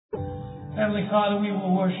Heavenly Father, we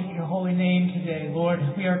will worship your holy name today, Lord.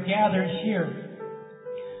 We are gathered here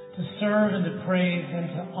to serve and to praise and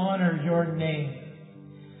to honor your name.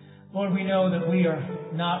 Lord, we know that we are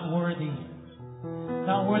not worthy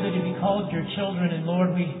to be called your children. And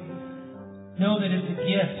Lord, we know that it's a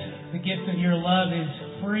gift. The gift of your love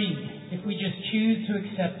is free if we just choose to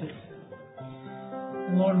accept it.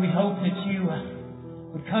 And Lord, we hope that you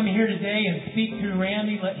would come here today and speak through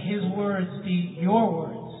Randy. Let his words be your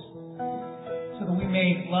words, so that we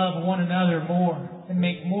may love one another more and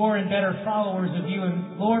make more and better followers of you.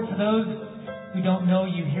 And Lord, for those who don't know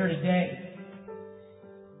you here today,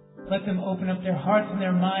 let them open up their hearts and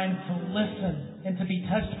their minds to listen and to be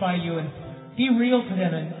touched by you and be real to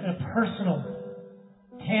them in a personal,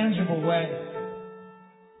 tangible way.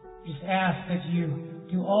 Just ask that you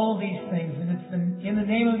do all these things. And it's in the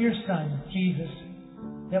name of your Son, Jesus,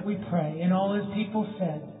 that we pray. And all his people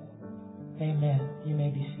said, amen. You may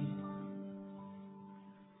be seated.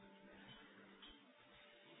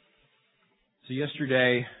 So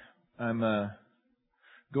yesterday, I'm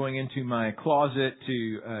going into my closet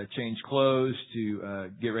to change clothes, to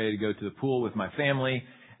get ready to go to the pool with my family.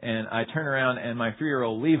 And I turn around and my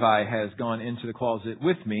 3-year-old Levi has gone into the closet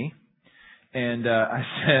with me. And I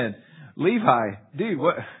said, Levi, dude,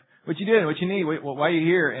 what you doing? What you need? Why are you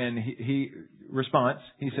here? And he responds,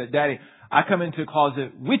 he said, Daddy, I come into the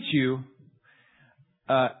closet with you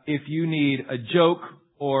if you need a joke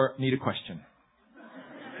or need a question.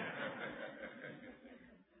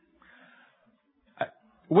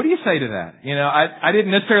 What do you say to that? You know, I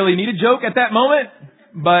didn't necessarily need a joke at that moment,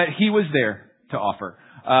 but he was there to offer.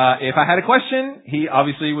 If I had a question, he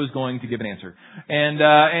obviously was going to give an answer.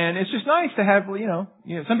 And it's just nice to have, you know,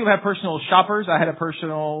 some people have personal shoppers. I had a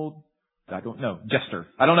personal, jester.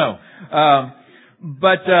 I don't know.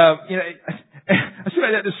 You know, I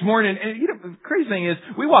said that this morning, and you know, the crazy thing is,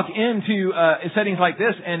 we walk into settings like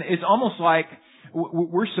this, and it's almost like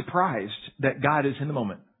we're surprised that God is in the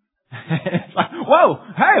moment. It's like, whoa,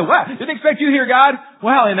 hey, wow, didn't expect you here, God.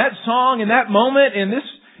 Wow, in that song, in that moment,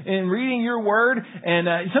 in reading your word, and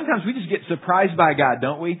sometimes we just get surprised by God,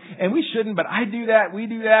 don't we? And we shouldn't, but I do that, we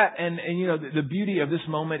do that, and you know, the beauty of this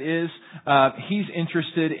moment is He's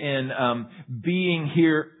interested in being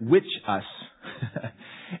here with us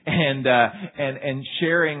and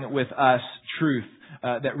sharing with us truth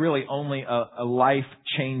that really only a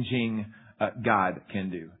life-changing God can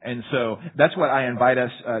do. And so that's what I invite us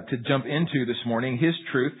to jump into this morning, His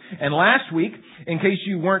truth. And last week, in case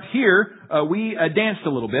you weren't here, we danced a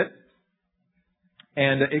little bit,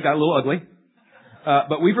 and it got a little ugly.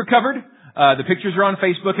 But we've recovered. The pictures are on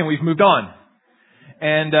Facebook, and we've moved on.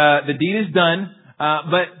 And the deed is done.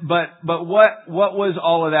 But what was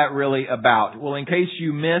all of that really about? Well, in case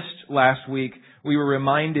you missed last week, we were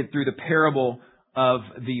reminded through the parable of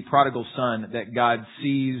the prodigal son that God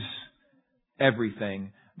sees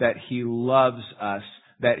everything, that He loves us,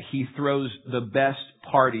 that He throws the best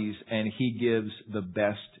parties and He gives the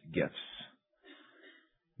best gifts.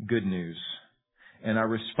 Good news. And our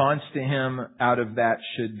response to Him out of that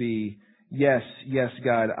should be, yes,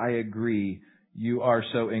 God, I agree. You are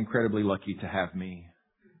so incredibly lucky to have me.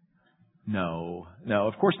 No,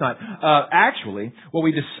 of course not. Actually, what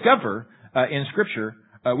we discover in Scripture,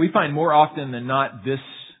 we find more often than not this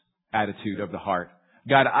attitude of the heart.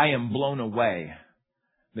 God, I am blown away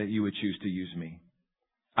that you would choose to use me.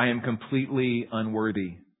 I am completely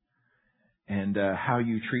unworthy. And how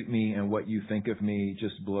you treat me and what you think of me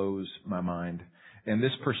just blows my mind. And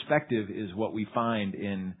this perspective is what we find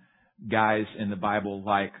in guys in the Bible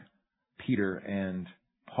like Peter and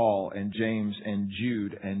Paul and James and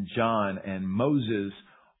Jude and John and Moses,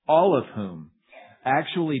 all of whom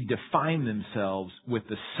actually define themselves with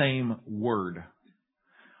the same word.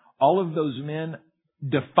 All of those men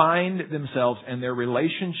defined themselves and their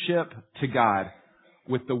relationship to God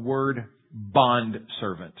with the word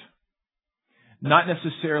bondservant. Not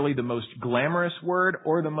necessarily the most glamorous word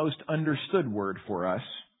or the most understood word for us,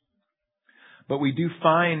 but we do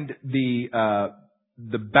find the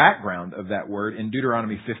background of that word in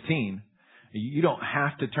Deuteronomy 15. You don't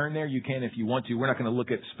have to turn there. You can if you want to. We're not going to look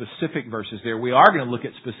at specific verses there. We are going to look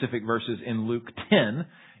at specific verses in Luke 10,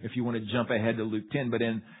 if you want to jump ahead to Luke 10. But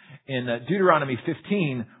in Deuteronomy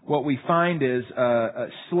 15, what we find is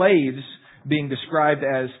slaves being described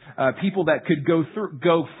as people that could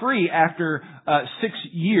go free after 6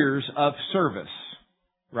 years of service,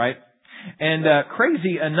 right? And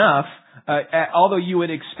crazy enough, although you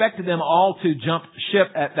would expect them all to jump ship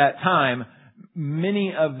at that time,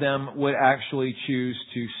 many of them would actually choose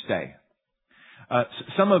to stay.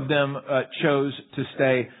 Some of them chose to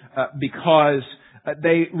stay because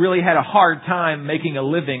they really had a hard time making a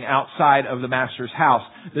living outside of the master's house.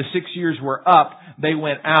 The 6 years were up, they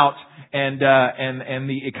went out, and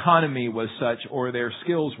the economy was such, or their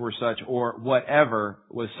skills were such, or whatever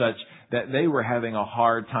was such, that they were having a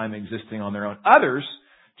hard time existing on their own. Others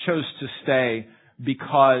chose to stay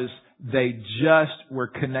because they just were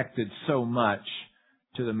connected so much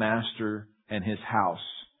to the master and his house.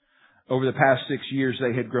 Over the past 6 years,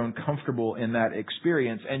 they had grown comfortable in that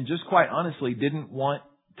experience and just quite honestly didn't want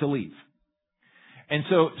to leave. And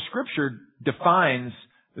so Scripture defines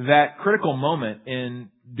that critical moment in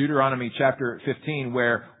Deuteronomy chapter 15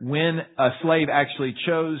 where when a slave actually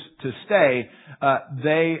chose to stay,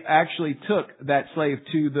 they actually took that slave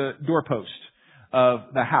to the doorpost of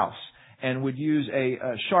the house and would use a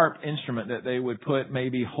sharp instrument that they would put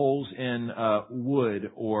maybe holes in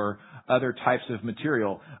wood or other types of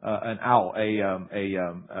material, an awl,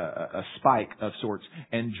 a spike of sorts,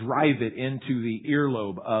 and drive it into the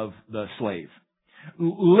earlobe of the slave.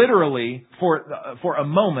 Literally, for a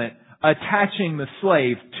moment, attaching the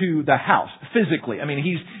slave to the house physically. I mean,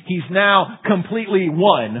 he's now completely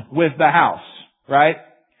one with the house, right?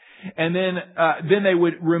 And then they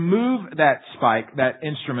would remove that spike, that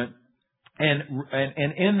instrument, and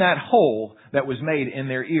in that hole that was made in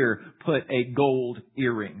their ear, put a gold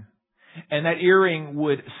earring. And that earring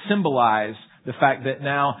would symbolize the fact that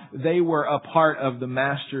now they were a part of the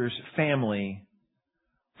master's family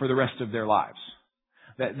for the rest of their lives.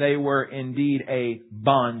 That they were indeed a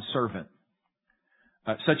bond servant.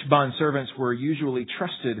 Such bond servants were usually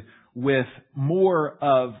trusted with more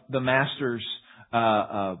of the master's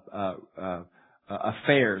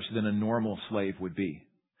affairs than a normal slave would be.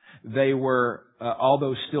 They were,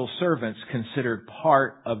 although still servants, considered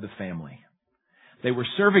part of the family. They were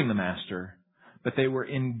serving the master, but they were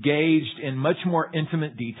engaged in much more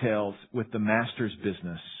intimate details with the master's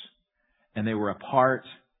business, and they were a part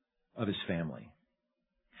of his family.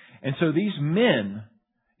 And so these men,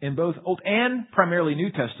 in both Old and primarily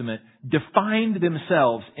New Testament, defined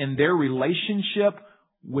themselves in their relationship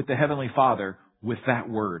with the Heavenly Father with that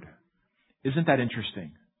word. Isn't that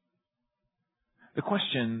interesting? The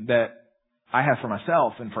question that I have for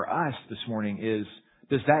myself and for us this morning is,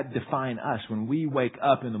 does that define us? When we wake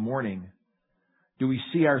up in the morning, do we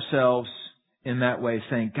see ourselves in that way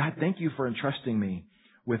saying, God, thank you for entrusting me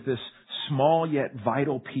with this small yet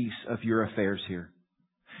vital piece of your affairs here?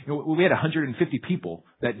 You know, we had 150 people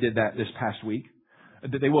that did that this past week.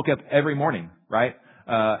 They woke up every morning, right?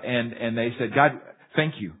 And they said, God,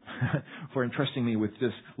 thank you for entrusting me with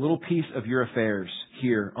this little piece of your affairs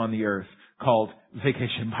here on the earth called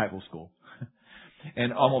Vacation Bible School.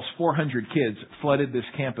 And almost 400 kids flooded this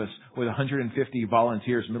campus with 150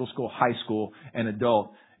 volunteers, middle school, high school, and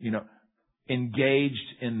adult, engaged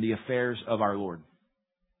in the affairs of our Lord.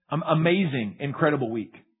 Amazing, incredible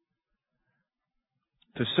week.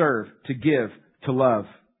 To serve, to give, to love.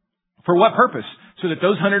 For what purpose? So that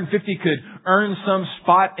those 150 could earn some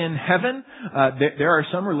spot in heaven? There are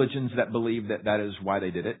some religions that believe that that is why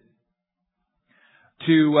they did it.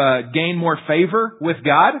 To gain more favor with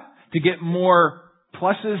God? To get more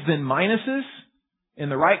pluses than minuses in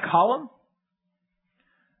the right column?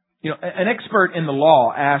 An expert in the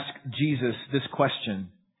law asked Jesus this question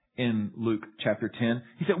in Luke chapter 10.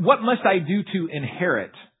 He said, what must I do to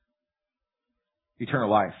inherit eternal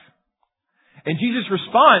life? And Jesus'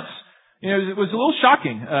 response, it was a little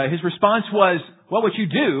shocking. His response was, well, what you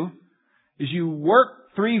do is you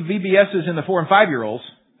work 3 VBSs in the 4 and 5-year-olds.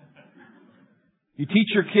 You teach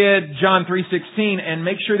your kid John 3:16 and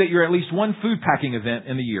make sure that you're at least one food packing event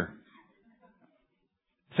in the year.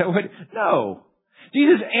 So no.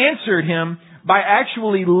 Jesus answered him by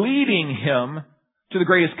actually leading him to the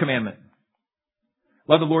greatest commandment.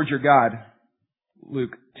 Love the Lord your God,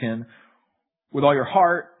 Luke 10, with all your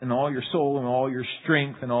heart and all your soul and all your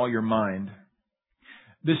strength and all your mind.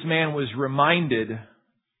 This man was reminded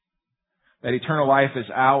that eternal life is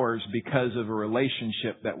ours because of a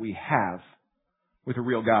relationship that we have with a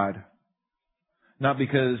real God. Not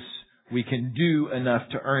because we can do enough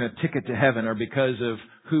to earn a ticket to heaven or because of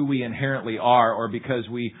who we inherently are or because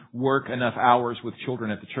we work enough hours with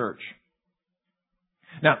children at the church.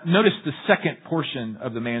 Now, notice the second portion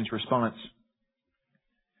of the man's response.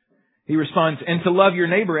 He responds, and to love your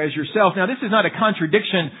neighbor as yourself. Now, this is not a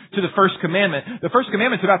contradiction to the first commandment. The first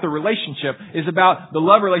commandment is about the relationship, is about the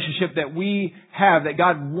love relationship that we have, that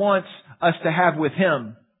God wants us to have with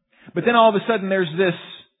Him. But then all of a sudden there's this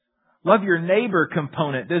love your neighbor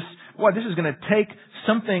component. This is going to take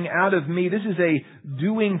something out of me. This is a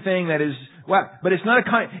doing thing that is, but it's not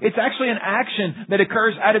it's actually an action that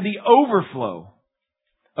occurs out of the overflow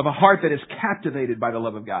of a heart that is captivated by the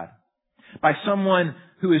love of God. by someone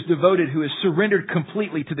who is devoted, who is surrendered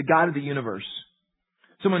completely to the God of the universe.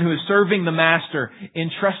 Someone who is serving the Master,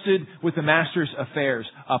 entrusted with the Master's affairs,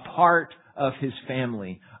 a part of His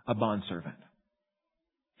family, a bondservant.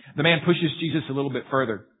 The man pushes Jesus a little bit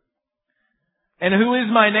further. And who is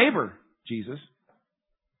my neighbor, Jesus?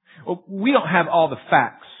 Well, we don't have all the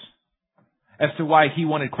facts as to why He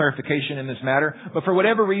wanted clarification in this matter, but for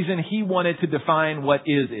whatever reason, He wanted to define what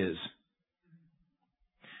is.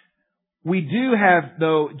 We do have,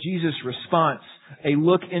 though, Jesus' response, a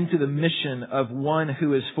look into the mission of one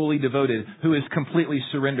who is fully devoted, who is completely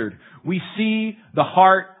surrendered. We see the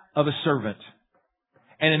heart of a servant.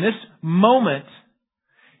 And in this moment,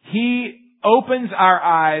 He opens our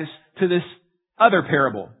eyes to this other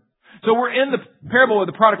parable. So we're in the parable of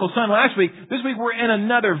the prodigal son last week. This week we're in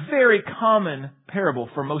another very common parable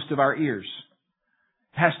for most of our ears.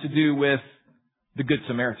 It has to do with the Good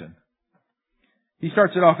Samaritan. He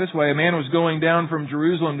starts it off this way. A man was going down from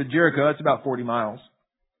Jerusalem to Jericho. It's about 40 miles.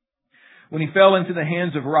 When he fell into the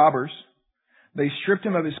hands of robbers, they stripped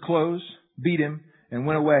him of his clothes, beat him, and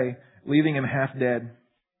went away, leaving him half dead.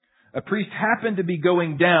 A priest happened to be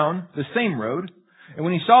going down the same road, and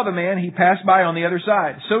when he saw the man, he passed by on the other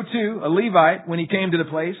side. So too, a Levite, when he came to the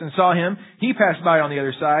place and saw him, he passed by on the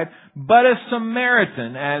other side. But a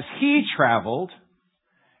Samaritan, as he traveled,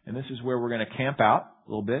 and this is where we're going to camp out a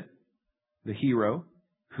little bit, the hero,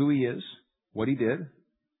 who he is, what he did.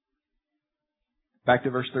 Back to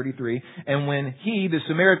verse 33. And when he, the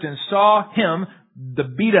Samaritan, saw him, the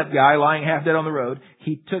beat-up guy lying half dead on the road,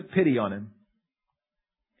 he took pity on him.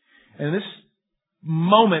 And this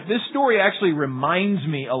moment, this story actually reminds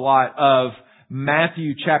me a lot of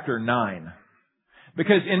Matthew chapter 9.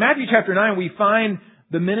 Because in Matthew chapter 9, we find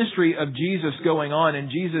the ministry of Jesus going on, and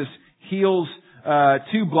Jesus heals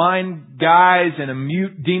two blind guys and a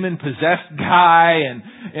mute demon-possessed guy,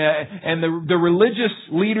 and the religious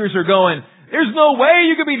leaders are going, there's no way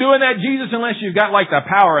you could be doing that, Jesus, unless you've got like the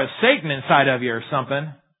power of Satan inside of you or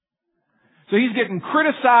something. So he's getting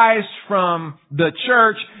criticized from the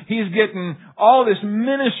church. He's getting all this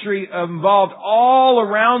ministry involved all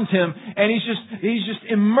around him, and he's just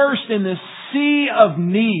immersed in this sea of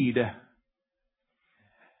need.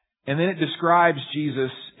 And then it describes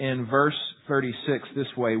Jesus in verse 36 this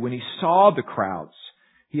way. When he saw the crowds,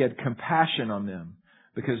 he had compassion on them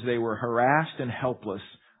because they were harassed and helpless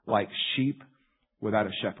like sheep without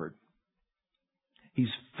a shepherd. He's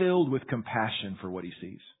filled with compassion for what he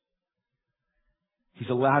sees. He's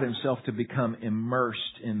allowed himself to become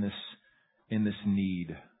immersed in this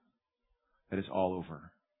need that is all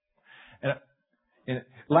over. And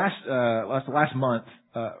last month,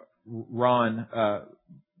 Ron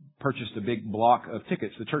purchased a big block of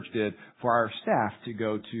tickets, the church did, for our staff to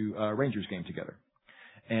go to a Rangers game together.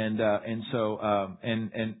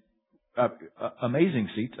 Amazing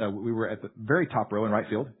seats. We were at the very top row in right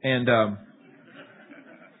field.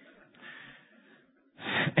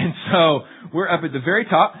 And so we're up at the very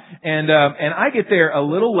top, and I get there a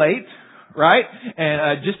little late, right?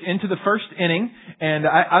 And just into the first inning, and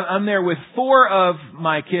I'm there with four of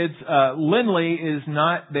my kids. Lindley is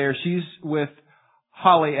not there; she's with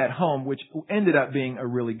Holly at home, which ended up being a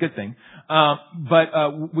really good thing.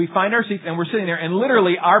 But we find our seats and we're sitting there, and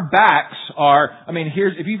literally our backs are,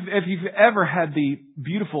 here's, if you've ever had the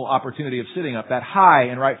beautiful opportunity of sitting up that high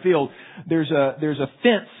in right field, there's a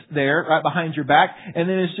fence there right behind your back, and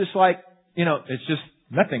then it's just like, it's just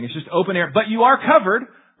nothing. It's just open air, but you are covered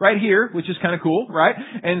right here, which is kind of cool, right?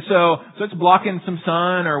 And so it's blocking some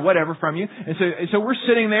sun or whatever from you. And so we're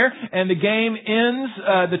sitting there, and the game ends,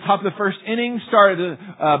 the top of the first inning, start at the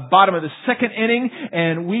bottom of the second inning,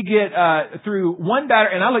 and we get through one batter,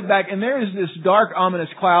 and I look back, and there is this dark, ominous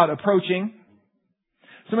cloud approaching.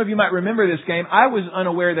 Some of you might remember this game. I was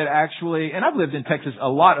unaware that actually, and I've lived in Texas a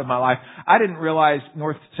lot of my life, I didn't realize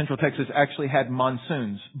North Central Texas actually had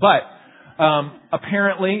monsoons. But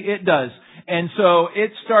apparently it does. And so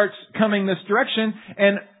it starts coming this direction,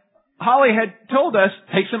 and Holly had told us,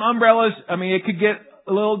 take some umbrellas. It could get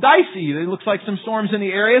a little dicey. It looks like some storms in the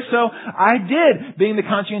area. So I did. Being the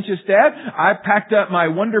conscientious dad, I packed up my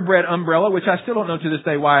Wonder Bread umbrella, which I still don't know to this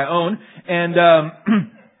day why I own, and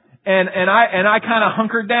I kind of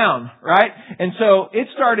hunkered down, right? And so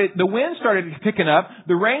the wind started picking up,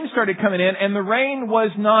 the rain started coming in, and the rain was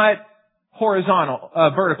not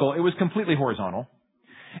vertical. It was completely horizontal.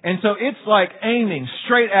 And so it's like aiming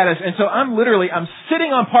straight at us. And so I'm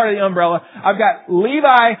sitting on part of the umbrella. I've got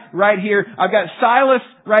Levi right here. I've got Silas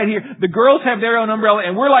right here. The girls have their own umbrella,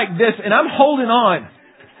 and we're like this, and I'm holding on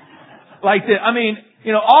like this.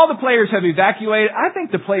 All the players have evacuated. I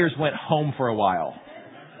think the players went home for a while.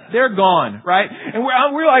 they're gone, right? And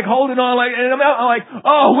we're like holding on, like, and I'm like,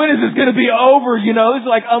 oh, when is this going to be over? You know, this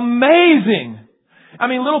is like amazing. I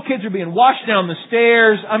mean, little kids are being washed down the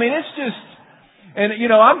stairs. I mean, it's just, and you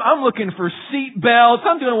know, I'm looking for seat belts.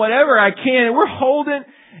 I'm doing whatever I can, and we're holding.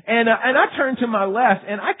 And I turn to my left,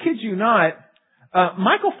 and I kid you not,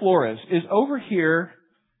 Michael Flores is over here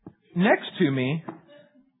next to me,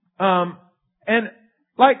 and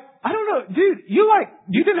like, I don't know, dude,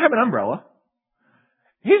 you didn't have an umbrella.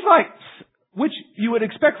 He's like, which you would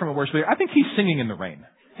expect from a worship leader. I think he's singing in the rain.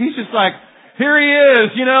 He's just like, here he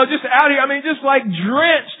is, you know, just out here. I mean, just like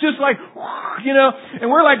drenched, just like, you know,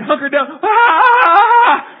 and we're like hunkered down,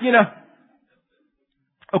 you know.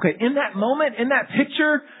 Okay, in that moment, in that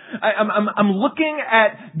picture, I'm looking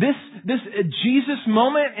at this Jesus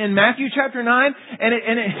moment in Matthew chapter 9, and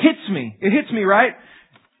it hits me. It hits me, right?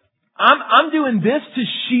 I'm doing this to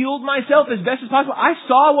shield myself as best as possible. I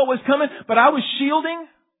saw what was coming, but I was shielding.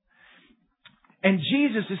 And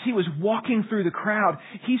Jesus, as He was walking through the crowd,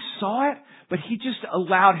 He saw it, but He just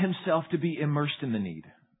allowed Himself to be immersed in the need.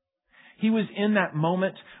 He was in that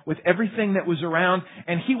moment with everything that was around,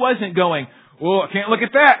 and He wasn't going, well, I can't look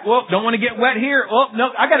at that. Well, don't want to get wet here. Well, no,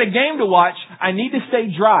 I got a game to watch. I need to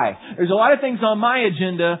stay dry. There's a lot of things on my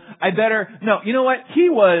agenda. No, you know what? He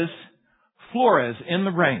was Flores in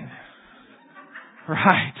the rain.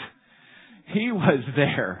 Right. He was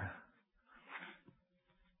there.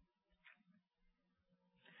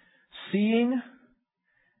 Seeing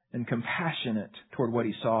and compassionate toward what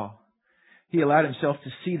He saw. He allowed Himself to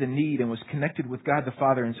see the need and was connected with God the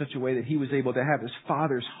Father in such a way that He was able to have His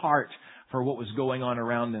Father's heart for what was going on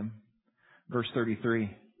around Him. Verse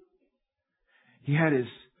 33. He had His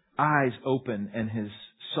eyes open and His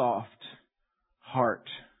soft heart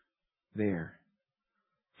there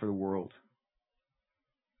for the world.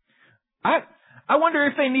 I wonder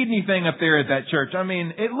if they need anything up there at that church. I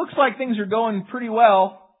mean, it looks like things are going pretty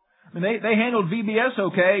well. I mean, they handled VBS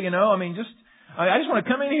okay, you know. I mean, I just want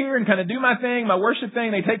to come in here and kind of do my thing, my worship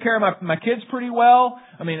thing. They take care of my kids pretty well.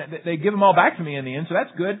 I mean, they give them all back to me in the end, so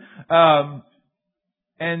that's good.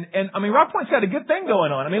 And I mean, Rock Point's got a good thing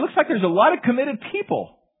going on. I mean, it looks like there's a lot of committed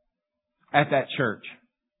people at that church.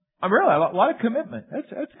 Really, a lot of commitment. That's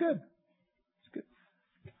good. That's good.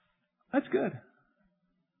 That's good.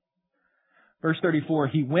 Verse 34,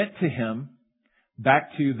 He went to him,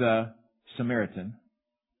 back to the Samaritan,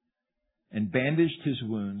 and bandaged his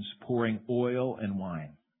wounds, pouring oil and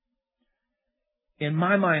wine. In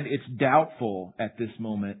my mind, it's doubtful at this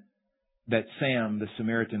moment that Sam, the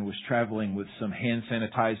Samaritan, was traveling with some hand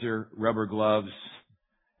sanitizer, rubber gloves,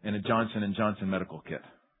 and a Johnson & Johnson medical kit.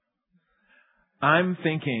 I'm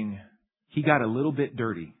thinking he got a little bit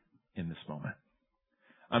dirty in this moment.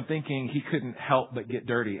 I'm thinking he couldn't help but get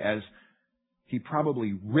dirty as he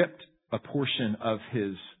probably ripped a portion of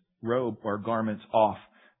his robe or garments off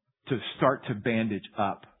to start to bandage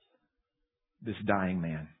up this dying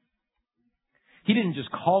man. He didn't just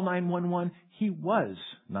call 911, he was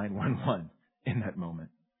 911 in that moment.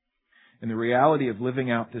 And the reality of living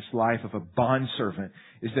out this life of a bondservant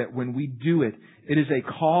is that when we do it, it is a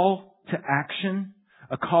call to action,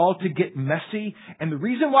 a call to get messy. And the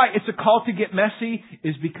reason why it's a call to get messy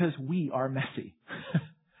is because we are messy.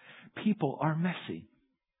 People are messy.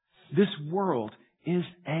 This world is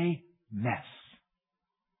a mess.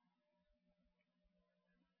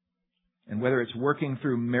 And whether it's working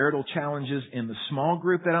through marital challenges in the small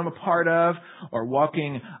group that I'm a part of, or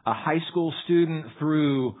walking a high school student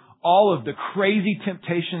through all of the crazy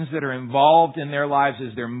temptations that are involved in their lives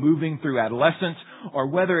as they're moving through adolescence, or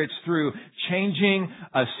whether it's through changing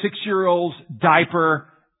a 6-year-old's diaper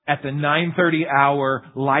at the 9:30 hour,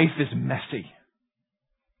 life is messy.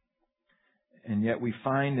 And yet we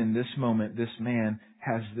find in this moment, this man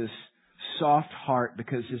has this soft heart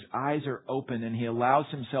because his eyes are open and he allows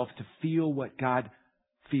himself to feel what God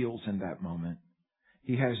feels in that moment.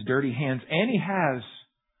 He has dirty hands and he has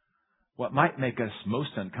what might make us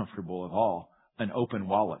most uncomfortable of all, an open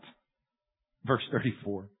wallet. Verse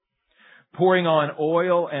 34. Pouring on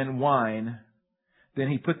oil and wine, then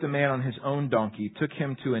he put the man on his own donkey, took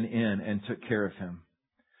him to an inn and took care of him.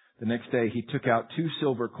 The next day he took out 2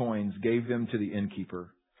 silver coins, gave them to the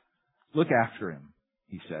innkeeper. Look after him,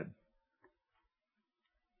 he said.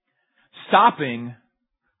 Stopping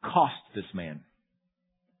cost this man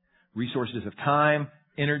resources of time,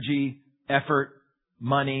 energy, effort,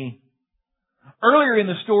 money. Earlier in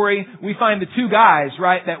the story, we find the 2 guys,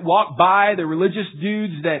 right, that walked by, the religious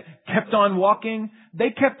dudes that kept on walking.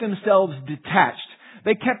 They kept themselves detached.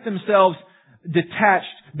 They kept themselves detached,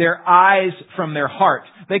 their eyes from their heart.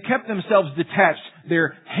 They kept themselves detached,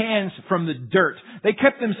 their hands from the dirt. They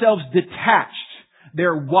kept themselves detached.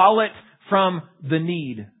 their wallet from the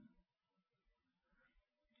need.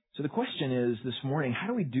 So the question is this morning, how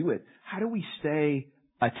do we do it? How do we stay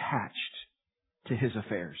attached to His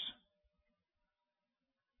affairs?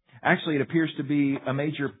 Actually, it appears to be a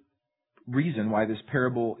major reason why this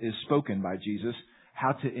parable is spoken by Jesus,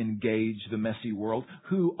 how to engage the messy world.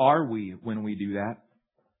 Who are we when we do that?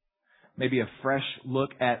 Maybe a fresh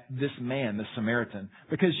look at this man, the Samaritan.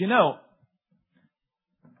 Because,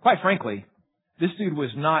 quite frankly, this dude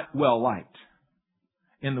was not well liked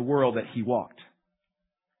in the world that he walked.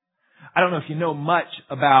 I don't know if you know much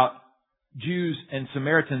about Jews and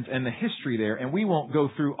Samaritans and the history there, and we won't go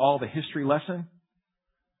through all the history lesson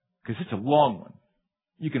because it's a long one.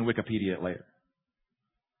 You can Wikipedia it later.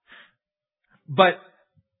 But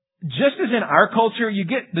just as in our culture, you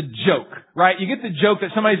get the joke, right? You get the joke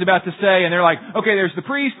that somebody's about to say, and they're like, okay, there's the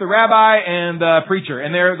priest, the rabbi, and the preacher.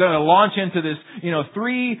 And they're going to launch into this,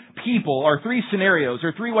 3 people, or 3 scenarios,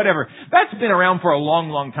 or 3 whatever. That's been around for a long,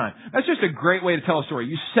 long time. That's just a great way to tell a story.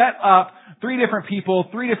 You set up 3 different people,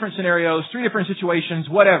 3 different scenarios, 3 different situations,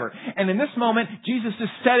 whatever. And in this moment, Jesus is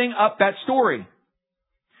setting up that story.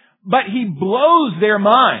 But He blows their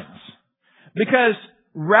minds. Because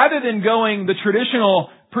rather than going the traditional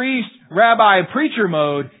priest, rabbi, preacher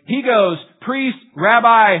mode, He goes priest,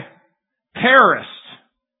 rabbi, terrorist.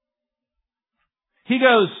 He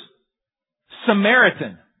goes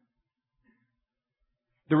Samaritan.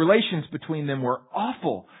 The relations between them were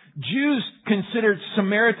awful. Jews considered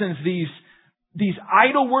Samaritans these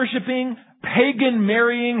idol-worshipping,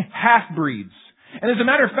 pagan-marrying half-breeds. And as a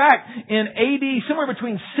matter of fact, in AD, somewhere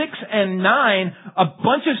between 6 and 9, a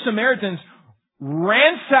bunch of Samaritans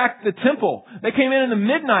ransacked the temple. They came in the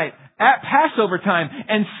midnight at Passover time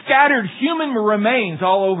and scattered human remains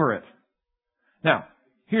all over it. Now,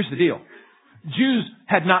 here's the deal. Jews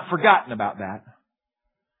had not forgotten about that.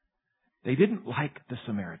 They didn't like the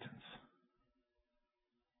Samaritans.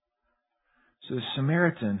 So the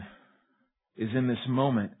Samaritan is in this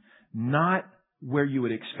moment not where you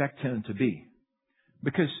would expect him to be.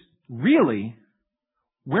 Because really,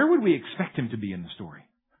 where would we expect him to be in the story?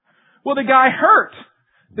 Well, the guy hurt.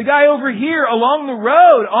 The guy over here along the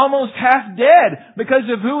road, almost half dead because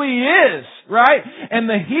of who he is, right? And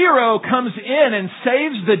the hero comes in and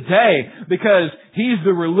saves the day because he's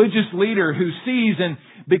the religious leader who sees and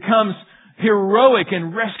becomes heroic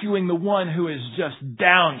in rescuing the one who is just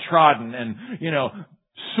downtrodden and,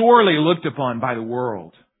 sorely looked upon by the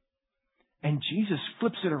world. And Jesus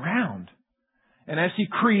flips it around. And as He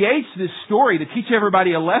creates this story to teach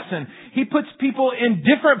everybody a lesson, He puts people in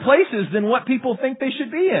different places than what people think they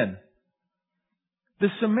should be in. The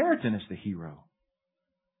Samaritan is the hero.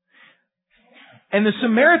 And the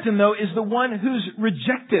Samaritan, though, is the one who's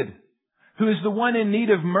rejected, who is the one in need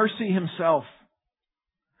of mercy himself,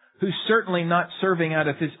 who's certainly not serving out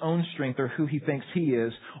of his own strength or who he thinks he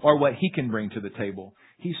is or what he can bring to the table.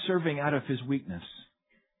 He's serving out of his weakness,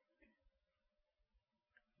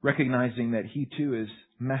 recognizing that he too is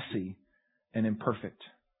messy and imperfect.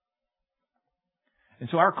 And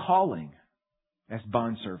so our calling as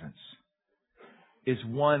bondservants is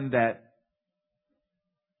one that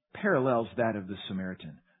parallels that of the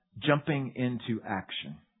Samaritan, jumping into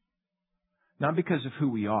action. Not because of who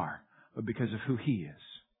we are, but because of who He is.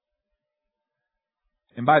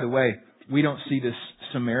 And by the way, we don't see this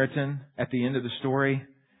Samaritan at the end of the story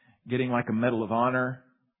getting like a Medal of Honor,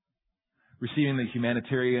 receiving the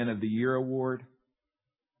Humanitarian of the Year award.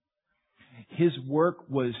 His work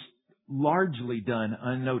was largely done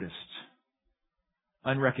unnoticed,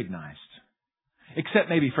 unrecognized, except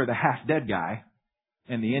maybe for the half-dead guy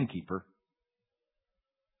and the innkeeper.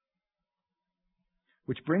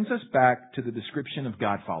 Which brings us back to the description of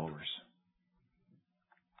God followers.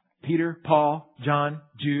 Peter, Paul, John,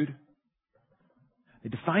 Jude, they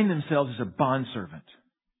define themselves as a bondservant.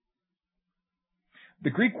 The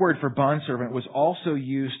Greek word for bondservant was also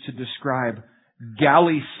used to describe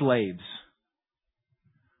galley slaves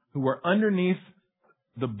who were underneath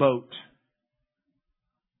the boat,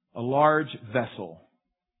 a large vessel,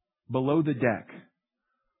 below the deck,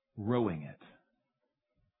 rowing it,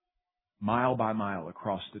 mile by mile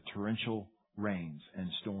across the torrential rains and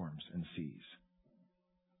storms and seas.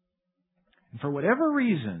 And for whatever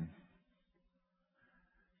reason,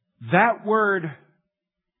 that word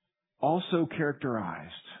also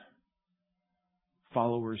characterized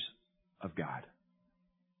followers of God.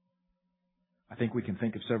 I think we can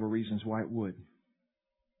think of several reasons why it would.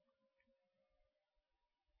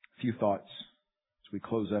 A few thoughts as we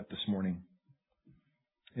close up this morning.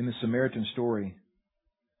 In the Samaritan story,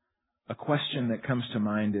 a question that comes to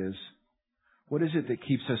mind is, What is it that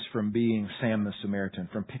keeps us from being Sam the Samaritan,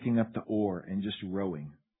 from picking up the oar and just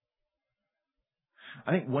rowing?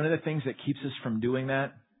 I think one of the things that keeps us from doing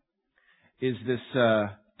that is this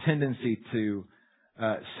tendency to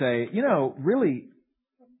say, really,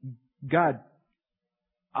 God,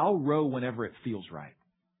 I'll row whenever it feels right.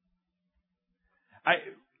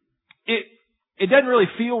 It doesn't really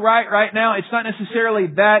feel right now. It's not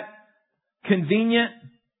necessarily that convenient.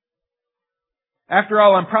 After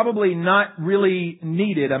all, I'm probably not really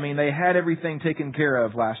needed. I mean, they had everything taken care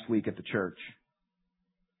of last week at the church.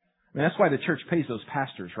 I mean, that's why the church pays those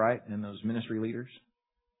pastors, right? And those ministry leaders.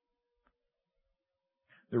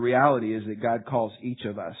 The reality is that God calls each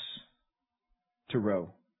of us to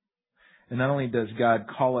row. And not only does God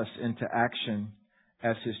call us into action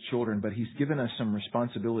as His children, but He's given us some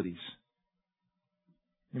responsibilities.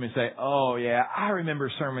 You may say, oh yeah, I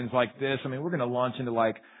remember sermons like this. I mean, we're going to launch into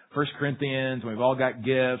like 1 Corinthians, and we've all got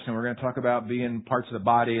gifts, and we're going to talk about being parts of the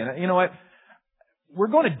body. And you know what? We're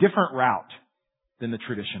going a different route than the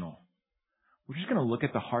traditional. We're just going to look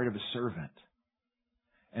at the heart of a servant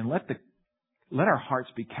and let our hearts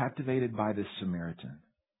be captivated by this Samaritan.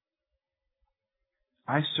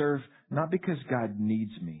 I serve not because God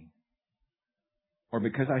needs me, or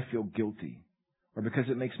because I feel guilty, or because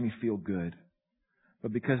it makes me feel good,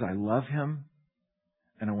 but because I love Him,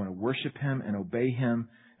 and I want to worship Him and obey Him,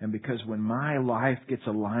 and because when my life gets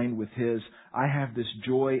aligned with His, I have this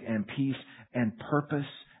joy and peace and purpose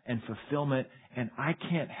and fulfillment, and I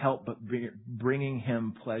can't help but bringing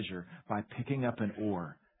Him pleasure by picking up an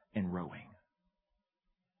oar and rowing.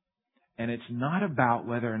 And it's not about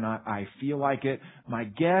whether or not I feel like it. My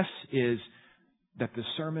guess is that the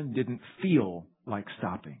sermon didn't feel like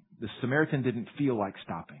stopping. The Samaritan didn't feel like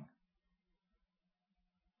stopping.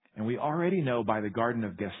 And we already know by the Garden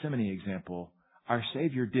of Gethsemane example, our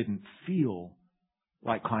Savior didn't feel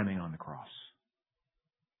like climbing on the cross.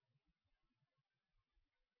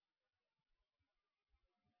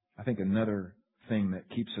 I think another thing that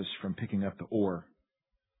keeps us from picking up the oar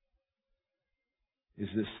is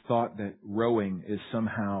this thought that rowing is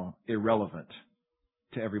somehow irrelevant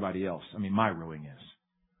to everybody else. I mean, my rowing is.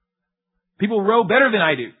 People row better than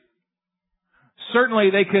I do. Certainly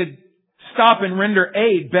they could stop and render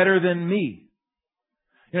aid better than me.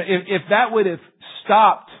 If that would have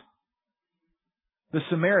stopped the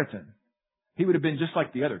Samaritan, he would have been just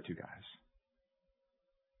like the other two guys.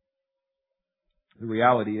 The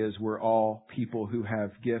reality is we're all people who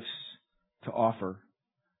have gifts to offer.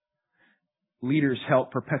 Leaders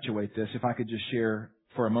help perpetuate this. If I could just share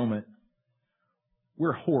for a moment,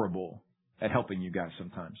 we're horrible at helping you guys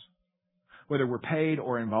sometimes. Whether we're paid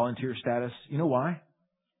or in volunteer status. You know why?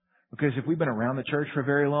 Because if we've been around the church for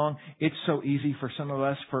very long, it's so easy for some of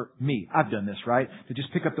us, for me, I've done this, right? To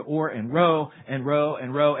just pick up the oar and row and row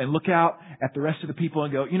and row and look out at the rest of the people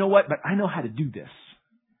and go, you know what? But I know how to do this.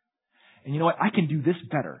 And you know what? I can do this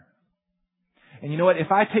better. And you know what? If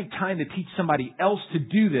I take time to teach somebody else to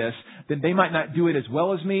do this, then they might not do it as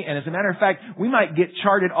well as me. And as a matter of fact, we might get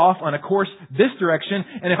charted off on a course this direction.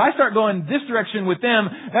 And if I start going this direction with them,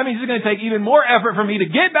 that means it's going to take even more effort for me to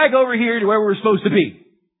get back over here to where we're supposed to be.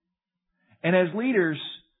 And as leaders,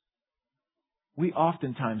 we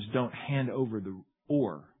oftentimes don't hand over the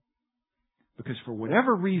oar because for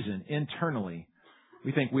whatever reason, internally,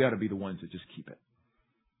 we think we ought to be the ones that just keep it.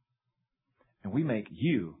 And we make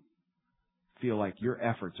you feel like your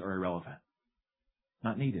efforts are irrelevant,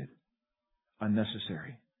 not needed,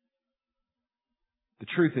 unnecessary. The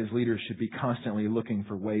truth is, leaders should be constantly looking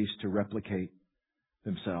for ways to replicate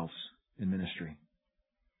themselves in ministry.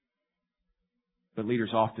 But leaders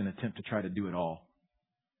often attempt to try to do it all.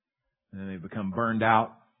 And then they become burned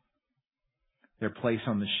out. Their place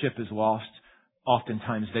on the ship is lost.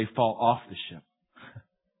 Oftentimes they fall off the ship.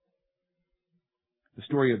 The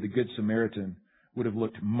story of the Good Samaritan would have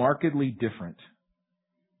looked markedly different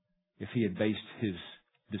if he had based his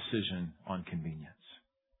decision on convenience.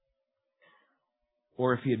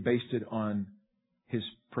 Or if he had based it on his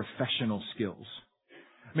professional skills.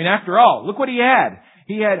 I mean, after all, look what he had.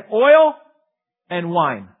 He had oil and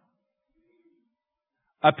wine,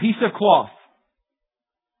 a piece of cloth,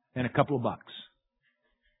 and a couple of bucks.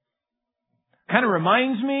 Kind of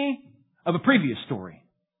reminds me of a previous story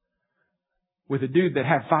with a dude that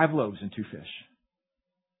had 5 loaves and 2 fish.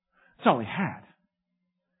 That's all he had.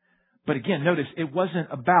 But again, notice it wasn't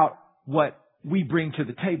about what we bring to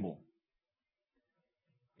the table.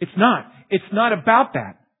 It's not. It's not about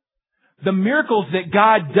that. The miracles that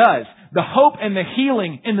God does, the hope and the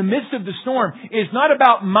healing in the midst of the storm is not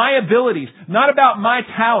about my abilities, not about my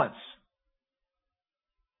talents.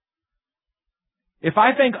 If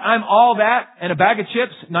I think I'm all that and a bag of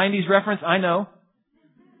chips, 90s reference, I know.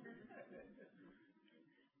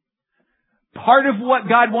 Part of what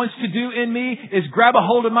God wants to do in me is grab a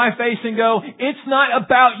hold of my face and go, it's not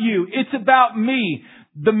about you. It's about me.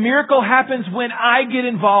 The miracle happens when I get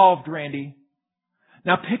involved, Randy.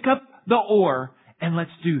 Now pick up the oar and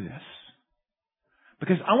let's do this.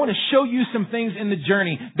 Because I want to show you some things in the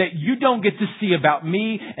journey that you don't get to see about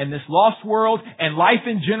me and this lost world and life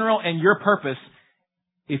in general and your purpose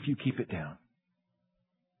if you keep it down.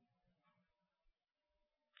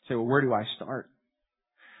 Say, well, where do I start?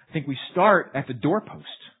 I think we start at the doorpost.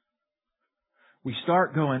 We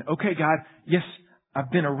start going, okay, God, yes,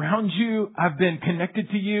 I've been around you. I've been connected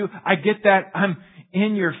to you. I get that. I'm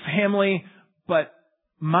in your family. But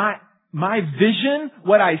my vision,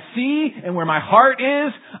 what I see and where my heart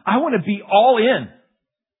is, I want to be all in.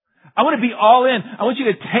 I want to be all in. I want you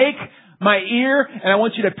to take my ear and I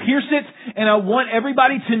want you to pierce it. And I want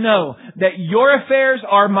everybody to know that your affairs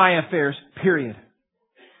are my affairs, period.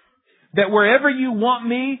 That wherever you want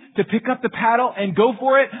me to pick up the paddle and go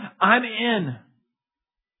for it, I'm in.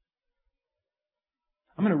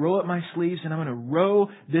 I'm going to roll up my sleeves and I'm going to row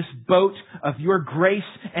this boat of your grace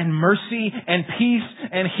and mercy and peace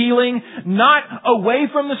and healing, not away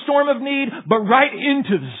from the storm of need, but right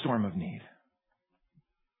into the storm of need.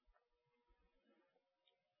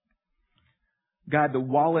 God, the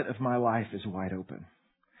wallet of my life is wide open.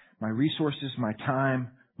 My resources, my time,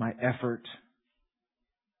 my effort,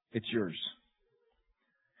 it's yours.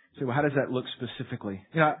 So how does that look specifically?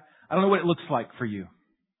 I don't know what it looks like for you.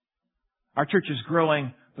 Our church is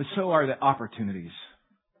growing, but so are the opportunities.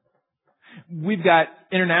 We've got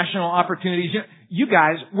international opportunities. You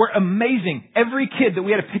guys were amazing. Every kid that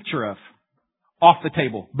we had a picture of, off the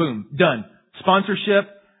table. Boom. Done. Sponsorship.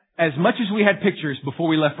 As much as we had pictures before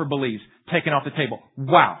we left for Belize, taken off the table.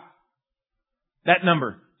 Wow. That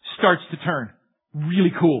number starts to turn.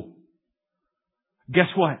 Really cool. Guess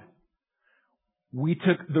what? We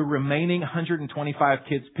took the remaining 125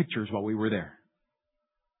 kids' pictures while we were there.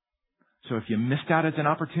 So if you missed out as an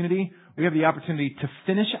opportunity, we have the opportunity to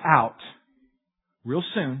finish out real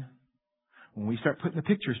soon when we start putting the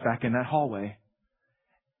pictures back in that hallway.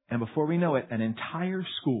 And before we know it, an entire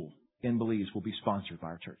school in Belize will be sponsored by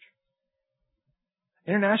our church.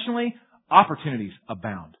 Internationally, opportunities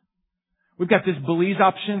abound. We've got this Belize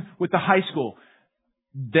option with the high school.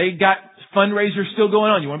 They got fundraisers still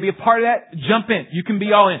going on. You want to be a part of that? Jump in. You can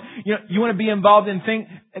be all in. You want to be involved in things.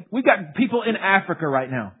 We've got people in Africa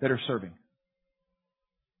right now that are serving.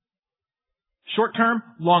 Short term,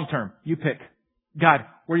 long term. You pick. God,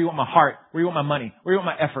 where do you want my heart? Where do you want my money? Where do you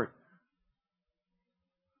want my effort?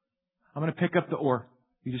 I'm going to pick up the oar.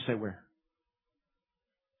 You just say where.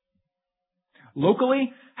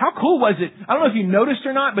 Locally, how cool was it? I don't know if you noticed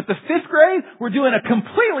or not, but the 5th grade were doing a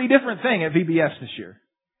completely different thing at VBS this year.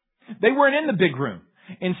 They weren't in the big room.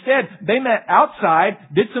 Instead, they met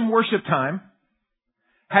outside, did some worship time,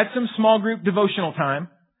 had some small group devotional time,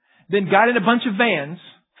 then got in a bunch of vans,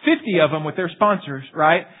 50 of them with their sponsors,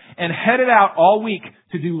 right? And headed out all week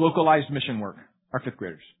to do localized mission work, our 5th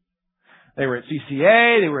graders. They were at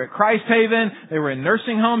CCA, they were at Christ Haven, they were in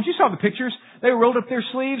nursing homes. You saw the pictures. They rolled up their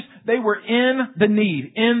sleeves. They were in the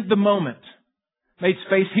need, in the moment. Made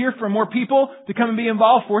space here for more people to come and be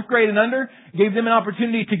involved, 4th grade and under. Gave them an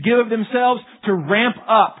opportunity to give of themselves to ramp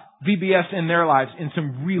up VBS in their lives in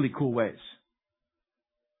some really cool ways.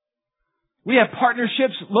 We have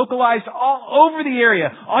partnerships localized all over the area.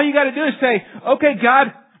 All you got to do is say, okay,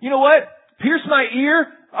 God, you know what? Pierce my ear.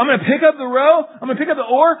 I'm going to pick up the row. I'm going to pick up the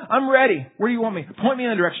oar. I'm ready. Where do you want me? Point me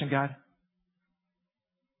in the direction, God.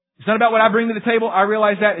 It's not about what I bring to the table. I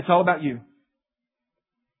realize that. It's all about you.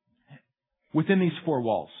 Within these 4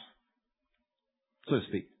 walls, so to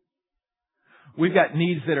speak, we've got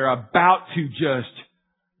needs that are about to just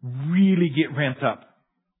really get ramped up.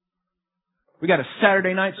 We got a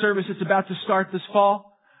Saturday night service that's about to start this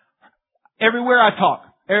fall. Everywhere I talk,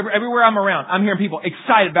 everywhere I'm around, I'm hearing people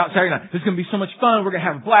excited about Saturday night. This is going to be so much fun. We're going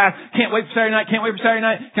to have a blast. Can't wait for Saturday night. Can't wait for Saturday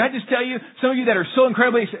night. Can I just tell you, some of you that are so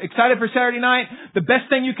incredibly excited for Saturday night, the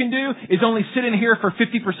best thing you can do is only sit in here for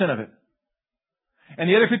 50% of it. And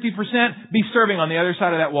the other 50% be serving on the other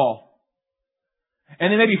side of that wall. And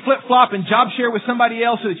then maybe flip-flop and job share with somebody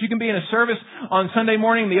else so that you can be in a service on Sunday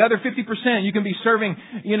morning. The other 50% you can be serving,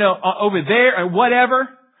 over there or whatever.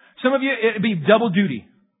 Some of you, it'd be double duty.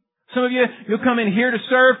 Some of you, you'll come in here to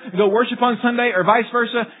serve and go worship on Sunday or vice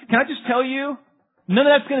versa. Can I just tell you, none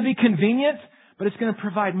of that's going to be convenient, but it's going to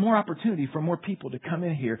provide more opportunity for more people to come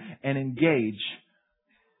in here and engage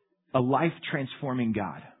a life-transforming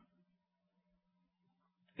God.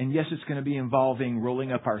 And yes, it's going to be involving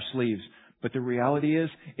rolling up our sleeves, But the reality is,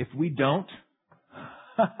 if we don't,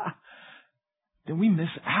 then we miss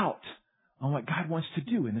out on what God wants to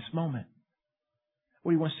do in this moment.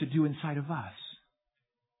 What He wants to do inside of us.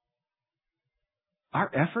 Our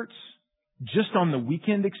efforts, just on the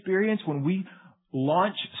weekend experience, when we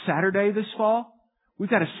launch Saturday this fall, we've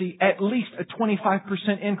got to see at least a 25%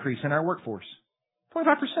 increase in our workforce.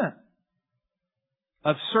 25%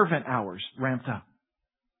 of servant hours ramped up.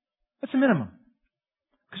 That's the minimum.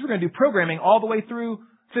 Because we're going to do programming all the way through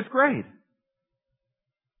 5th grade.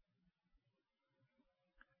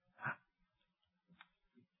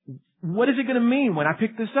 What is it going to mean when I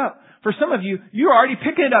pick this up? For some of you, you're already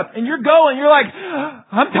picking it up and you're going. You're like,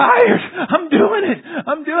 I'm tired. I'm doing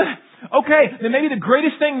it. Okay, then maybe the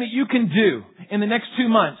greatest thing that you can do in the next 2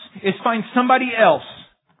 months is find somebody else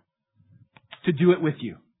to do it with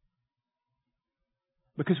you.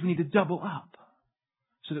 Because we need to double up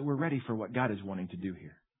so that we're ready for what God is wanting to do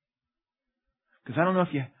here. Because I don't know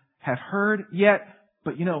if you have heard yet,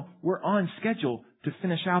 but we're on schedule to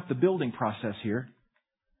finish out the building process here.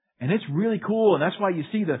 And it's really cool, and that's why you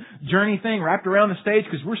see the journey thing wrapped around the stage,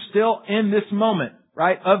 because we're still in this moment,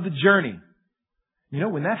 right, of the journey.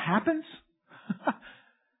 When that happens,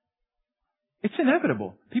 it's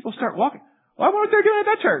inevitable. People start walking. Well, what are they doing at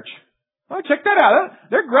that church? Oh, check that out.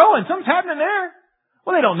 They're growing. Something's happening there.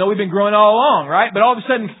 Well, they don't know we've been growing all along, right? But all of a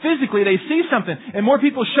sudden, physically, they see something, and more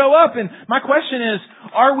people show up. And my question is,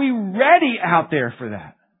 are we ready out there for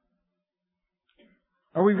that?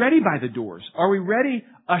 Are we ready by the doors? Are we ready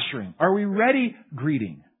ushering? Are we ready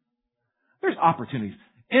greeting? There's opportunities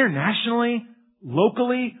internationally,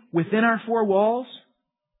 locally, within our 4 walls.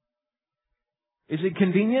 Is it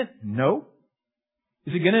convenient? No.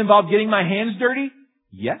 Is it going to involve getting my hands dirty?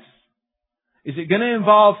 Yes. Is it going to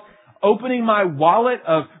involve opening my wallet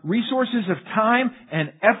of resources of time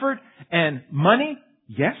and effort and money?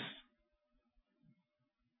 Yes.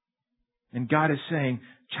 And God is saying,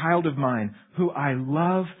 child of mine, who I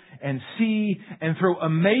love and see and throw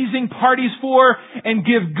amazing parties for and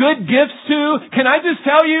give good gifts to, can I just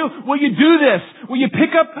tell you, will you do this? Will you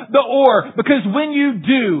pick up the oar? Because when you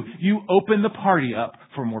do, you open the party up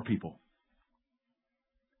for more people.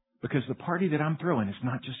 Because the party that I'm throwing is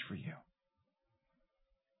not just for you.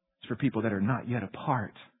 It's for people that are not yet a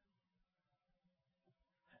part.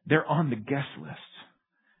 They're on the guest list.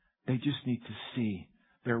 They just need to see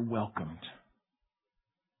they're welcomed.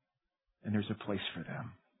 And there's a place for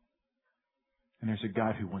them. And there's a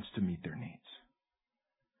God who wants to meet their needs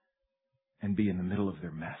and be in the middle of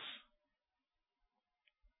their mess.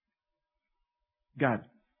 God,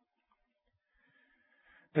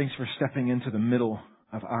 thanks for stepping into the middle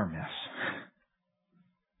of our mess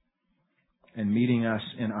and meeting us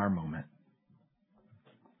in our moment.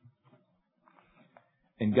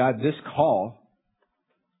 And God, this call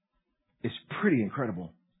is pretty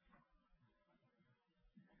incredible.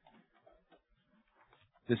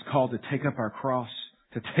 This call to take up our cross,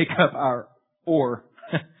 to take up our oar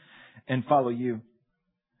and follow you.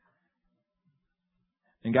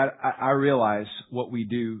 And God, I realize what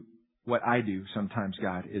I do sometimes,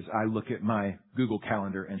 God, is I look at my Google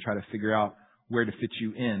Calendar and try to figure out where to fit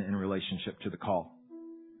you in relationship to the call.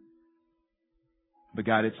 But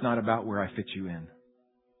God, it's not about where I fit you in.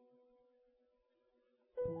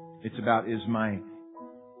 It's about, is my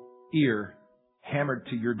ear hammered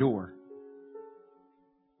to your door?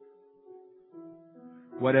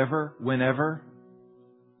 Whatever, whenever.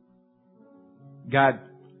 God,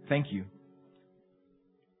 thank you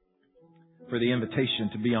for the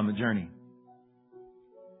invitation to be on the journey.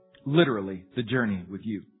 Literally, the journey with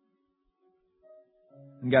you.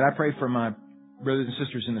 And God, I pray for my brothers and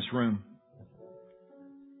sisters in this room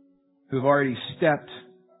who have already stepped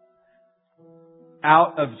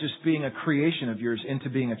out of just being a creation of yours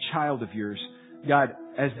into being a child of yours. God,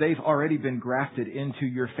 as they've already been grafted into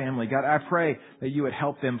your family, God, I pray that you would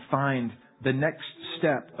help them find the next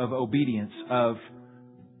step of obedience, of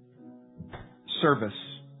service,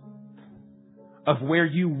 of where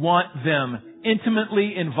you want them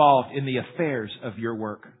intimately involved in the affairs of your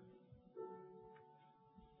work.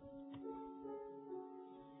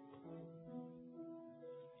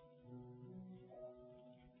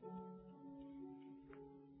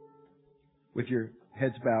 With your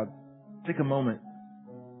heads bowed, take a moment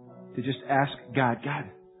to just ask God,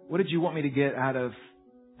 what did you want me to get out of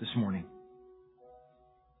this morning?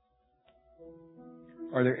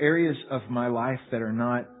 Are there areas of my life that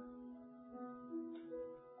aren't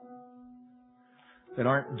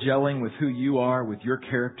gelling with who you are, with your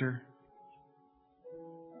character?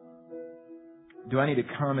 Do I need to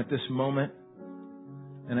come at this moment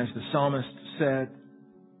and, as the psalmist said,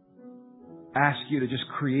 ask you to just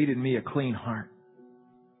create in me a clean heart.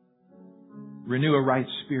 Renew a right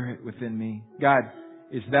spirit within me. God,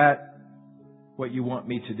 is that what you want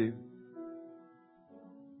me to do?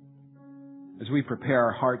 As we prepare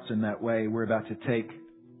our hearts in that way, we're about to take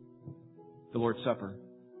the Lord's Supper.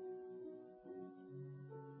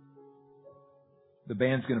 The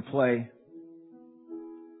band's going to play.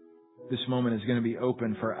 This moment is going to be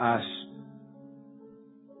open for us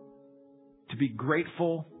to be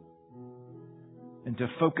grateful and to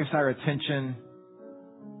focus our attention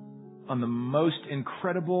on the most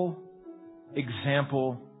incredible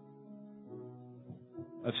example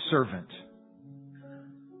of servant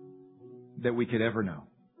that we could ever know,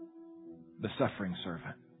 the suffering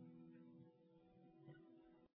servant.